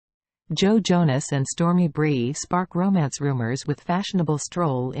Jonas and Stormi Bree spark romance rumors with fashionable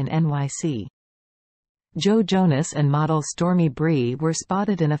stroll in NYC. Jonas and model Stormi Bree were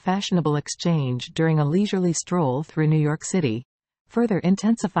spotted in a fashionable exchange during a leisurely stroll through New York City, further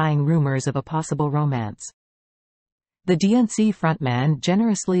intensifying rumors of a possible romance. The DNCE frontman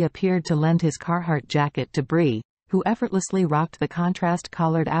generously appeared to lend his Carhartt jacket to Bree, who effortlessly rocked the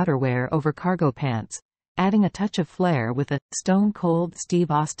contrast-collared outerwear over cargo pants, adding a touch of flair with a stone-cold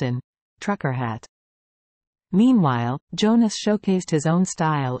Steve Austin trucker hat. Meanwhile, Jonas showcased his own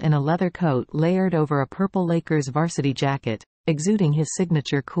style in a leather coat layered over a purple Lakers varsity jacket, exuding his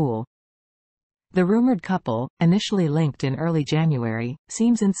signature cool. The rumored couple, initially linked in early January,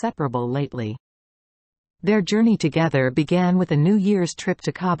 seems inseparable lately. Their journey together began with a New Year's trip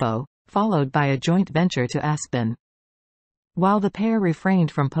to Cabo, followed by a joint venture to Aspen. While the pair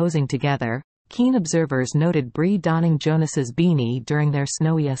refrained from posing together, keen observers noted Bree donning Jonas's beanie during their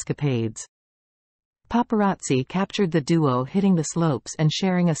snowy escapades. Paparazzi captured the duo hitting the slopes and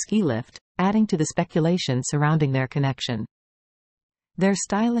sharing a ski lift, adding to the speculation surrounding their connection. Their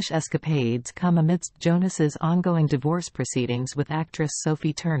stylish escapades come amidst Jonas's ongoing divorce proceedings with actress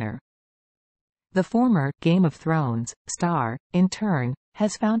Sophie Turner. The former Game of Thrones star, in turn,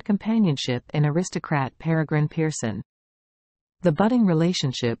 has found companionship in aristocrat Peregrine Pearson. The budding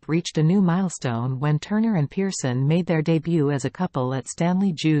relationship reached a new milestone when Turner and Pearson made their debut as a couple at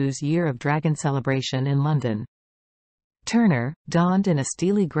Stanley Jew's Year of Dragon celebration in London. Turner, donned in a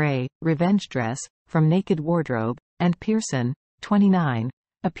steely grey, revenge dress, from Naked Wardrobe, and Pearson, 29,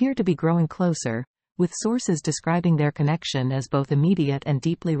 appear to be growing closer, with sources describing their connection as both immediate and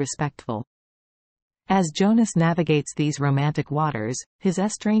deeply respectful. As Jonas navigates these romantic waters, his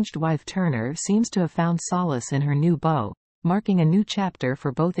estranged wife Turner seems to have found solace in her new beau, marking a new chapter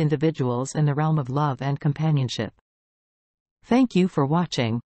for both individuals in the realm of love and companionship. Thank you for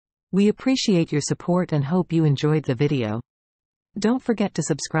watching. We appreciate your support and hope you enjoyed the video. Don't forget to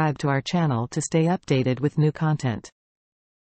subscribe to our channel to stay updated with new content.